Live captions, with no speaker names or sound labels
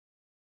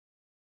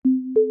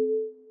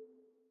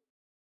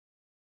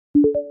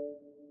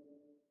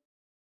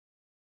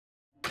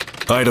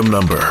Item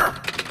Number: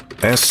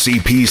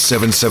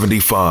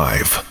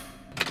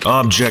 SCP-775.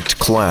 Object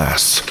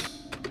Class: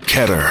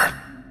 Keter.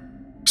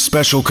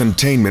 Special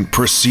Containment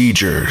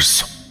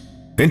Procedures.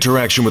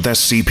 Interaction with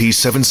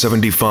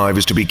SCP-775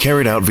 is to be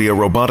carried out via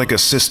robotic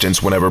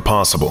assistance whenever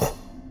possible.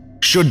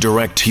 Should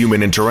direct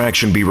human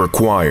interaction be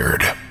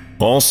required,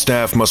 all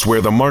staff must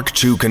wear the Mark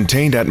II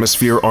Contained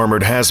Atmosphere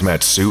Armored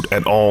Hazmat Suit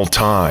at all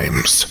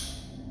times.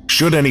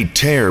 Should any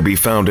tear be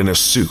found in a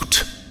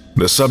suit,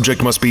 the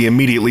subject must be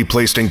immediately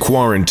placed in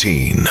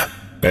quarantine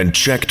and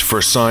checked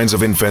for signs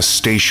of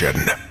infestation.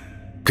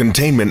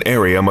 Containment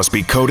area must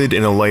be coated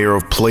in a layer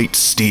of plate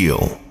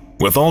steel,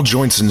 with all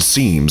joints and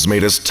seams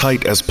made as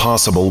tight as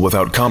possible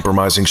without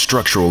compromising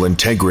structural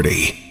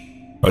integrity.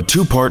 A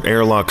two-part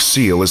airlock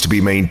seal is to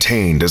be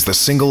maintained as the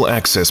single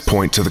access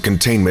point to the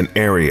containment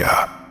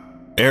area.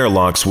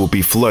 Airlocks will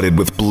be flooded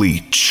with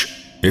bleach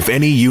if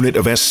any unit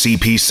of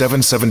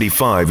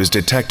SCP-775 is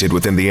detected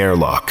within the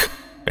airlock,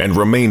 and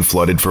remain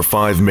flooded for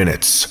 5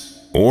 minutes,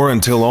 or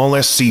until all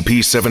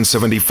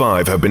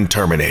SCP-775 have been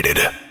terminated.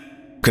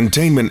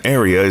 Containment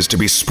area is to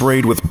be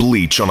sprayed with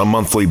bleach on a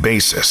monthly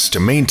basis to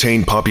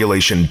maintain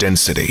population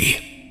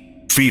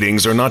density.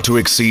 Feedings are not to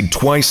exceed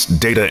twice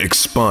data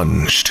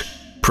expunged,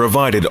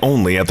 provided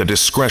only at the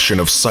discretion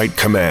of Site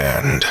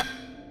Command.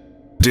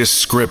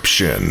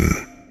 Description: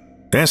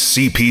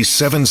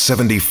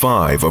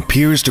 SCP-775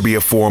 appears to be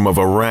a form of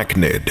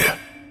arachnid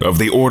of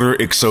the order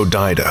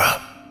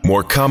Ixodida,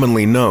 more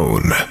commonly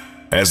known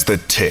as the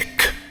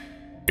tick.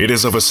 It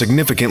is of a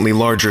significantly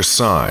larger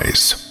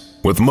size,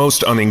 with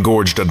most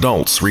un-engorged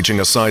adults reaching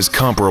a size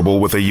comparable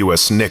with a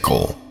US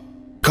nickel.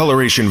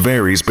 Coloration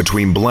varies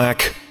between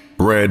black,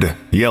 red,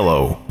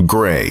 yellow,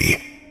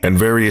 gray, and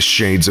various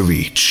shades of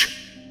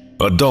each.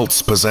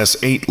 Adults possess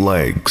 8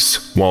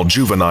 legs, while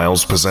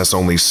juveniles possess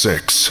only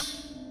 6.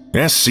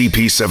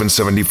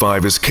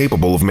 SCP-775 is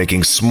capable of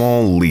making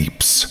small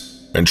leaps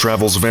and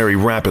travels very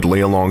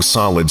rapidly along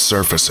solid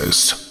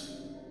surfaces.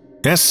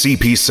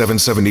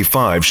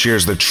 SCP-775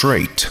 shares the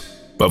trait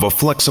of a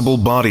flexible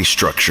body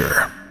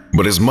structure,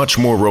 but is much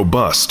more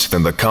robust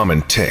than the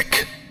common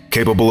tick,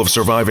 capable of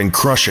surviving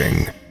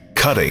crushing,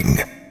 cutting,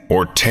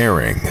 or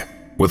tearing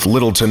with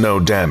little to no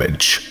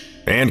damage,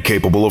 and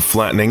capable of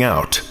flattening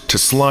out to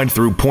slide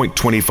through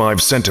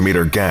 0.25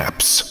 centimeter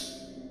gaps.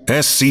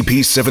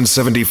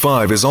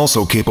 SCP-775 is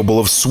also capable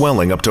of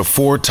swelling up to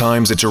 4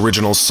 times its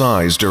original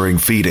size during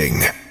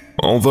feeding,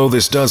 although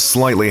this does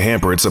slightly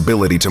hamper its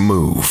ability to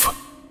move.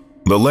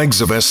 The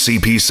legs of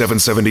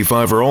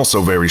SCP-775 are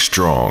also very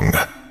strong,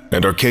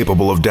 and are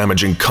capable of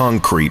damaging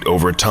concrete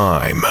over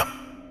time.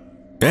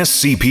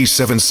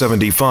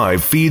 SCP-775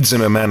 feeds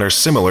in a manner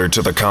similar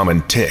to the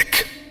common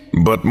tick,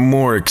 but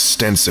more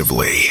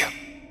extensively.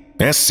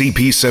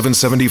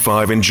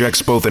 SCP-775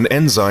 injects both an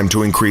enzyme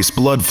to increase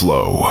blood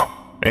flow,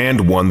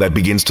 and one that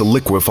begins to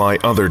liquefy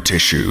other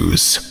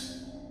tissues.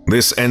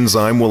 This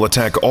enzyme will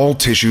attack all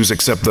tissues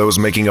except those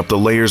making up the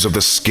layers of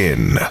the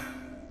skin.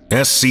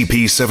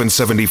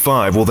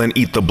 SCP-775 will then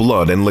eat the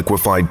blood and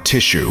liquefied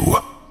tissue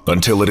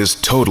until it is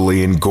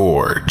totally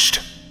engorged.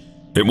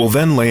 It will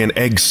then lay an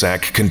egg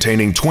sac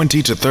containing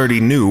 20 to 30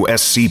 new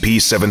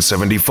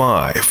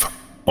SCP-775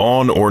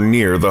 on or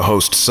near the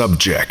host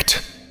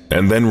subject,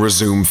 and then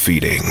resume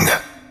feeding.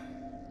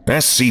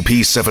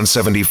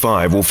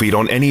 SCP-775 will feed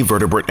on any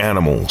vertebrate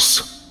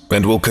animals,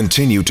 and will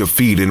continue to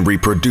feed and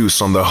reproduce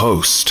on the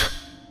host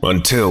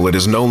until it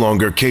is no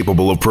longer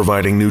capable of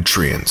providing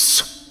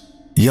nutrients.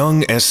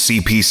 Young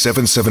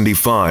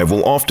SCP-775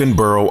 will often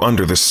burrow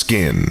under the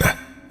skin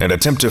and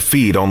attempt to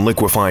feed on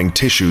liquefying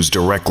tissues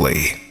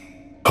directly.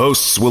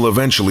 Hosts will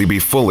eventually be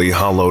fully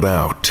hollowed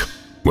out,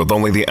 with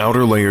only the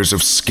outer layers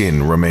of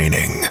skin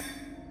remaining.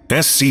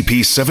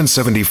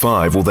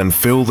 SCP-775 will then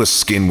fill the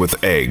skin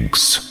with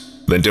eggs,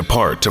 then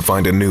depart to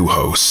find a new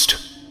host.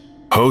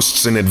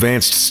 Hosts in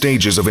advanced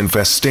stages of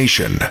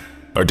infestation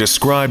are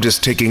described as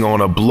taking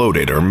on a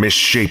bloated or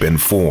misshapen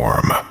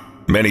form,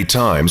 many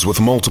times with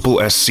multiple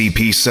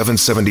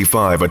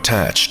SCP-775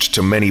 attached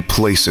to many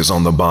places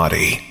on the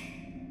body.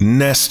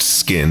 Nest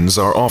skins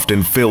are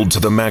often filled to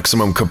the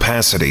maximum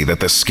capacity that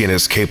the skin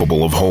is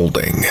capable of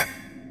holding.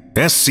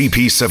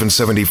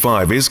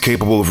 SCP-775 is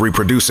capable of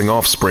reproducing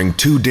offspring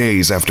 2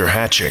 days after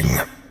hatching,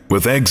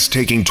 with eggs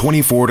taking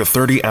 24 to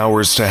 30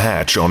 hours to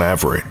hatch on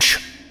average.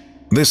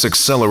 This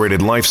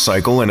accelerated life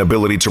cycle and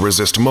ability to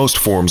resist most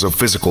forms of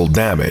physical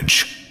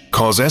damage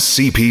cause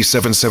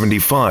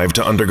SCP-775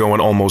 to undergo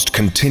an almost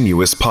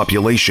continuous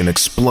population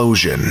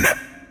explosion.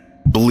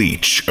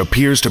 Bleach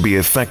appears to be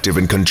effective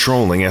in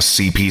controlling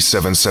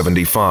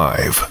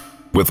SCP-775,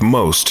 with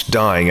most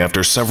dying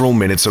after several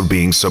minutes of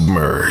being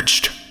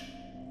submerged.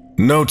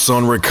 Notes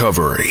on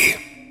recovery: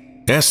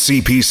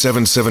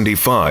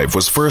 SCP-775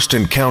 was first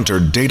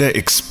encountered data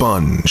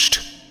expunged.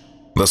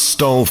 The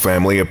Stull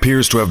family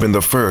appears to have been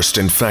the first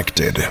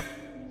infected.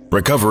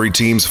 Recovery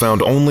teams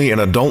found only an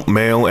adult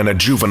male and a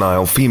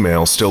juvenile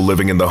female still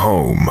living in the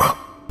home,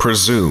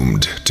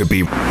 presumed to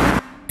be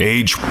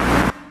age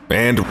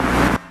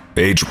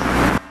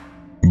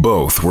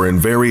Both were in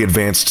very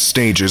advanced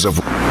stages of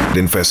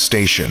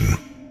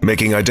infestation,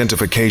 making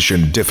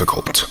identification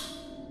difficult.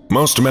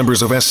 Most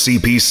members of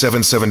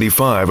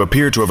SCP-775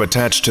 appear to have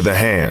attached to the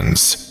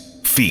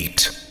hands,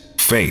 feet,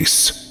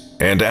 face,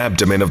 and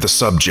abdomen of the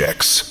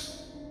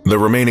subjects. The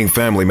remaining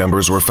family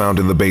members were found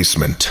in the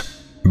basement,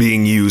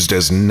 being used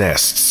as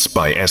nests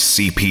by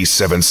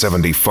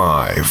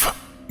SCP-775,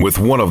 with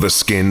one of the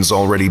skins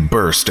already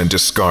burst and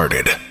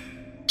discarded.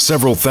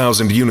 Several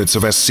thousand units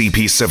of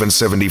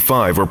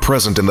SCP-775 were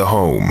present in the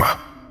home,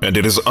 and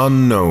it is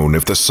unknown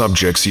if the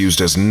subjects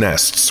used as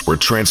nests were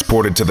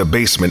transported to the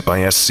basement by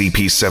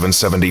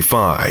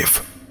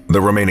SCP-775, the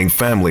remaining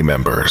family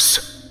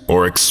members,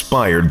 or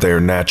expired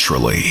there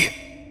naturally.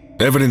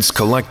 Evidence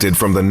collected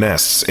from the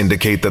nests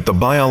indicate that the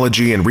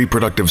biology and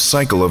reproductive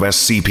cycle of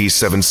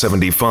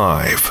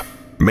SCP-775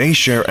 may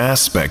share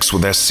aspects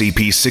with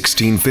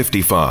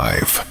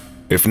SCP-1655.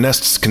 If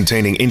nests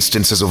containing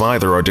instances of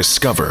either are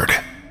discovered,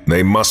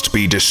 they must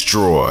be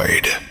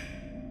destroyed.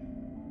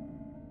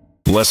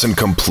 Lesson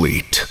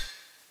complete.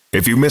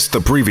 If you missed the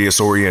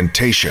previous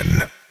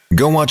orientation,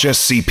 go watch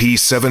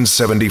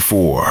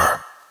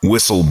SCP-774,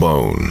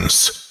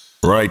 Whistlebones,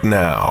 right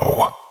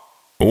now.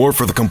 Or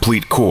for the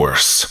complete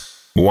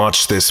course,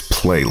 watch this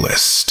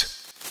playlist.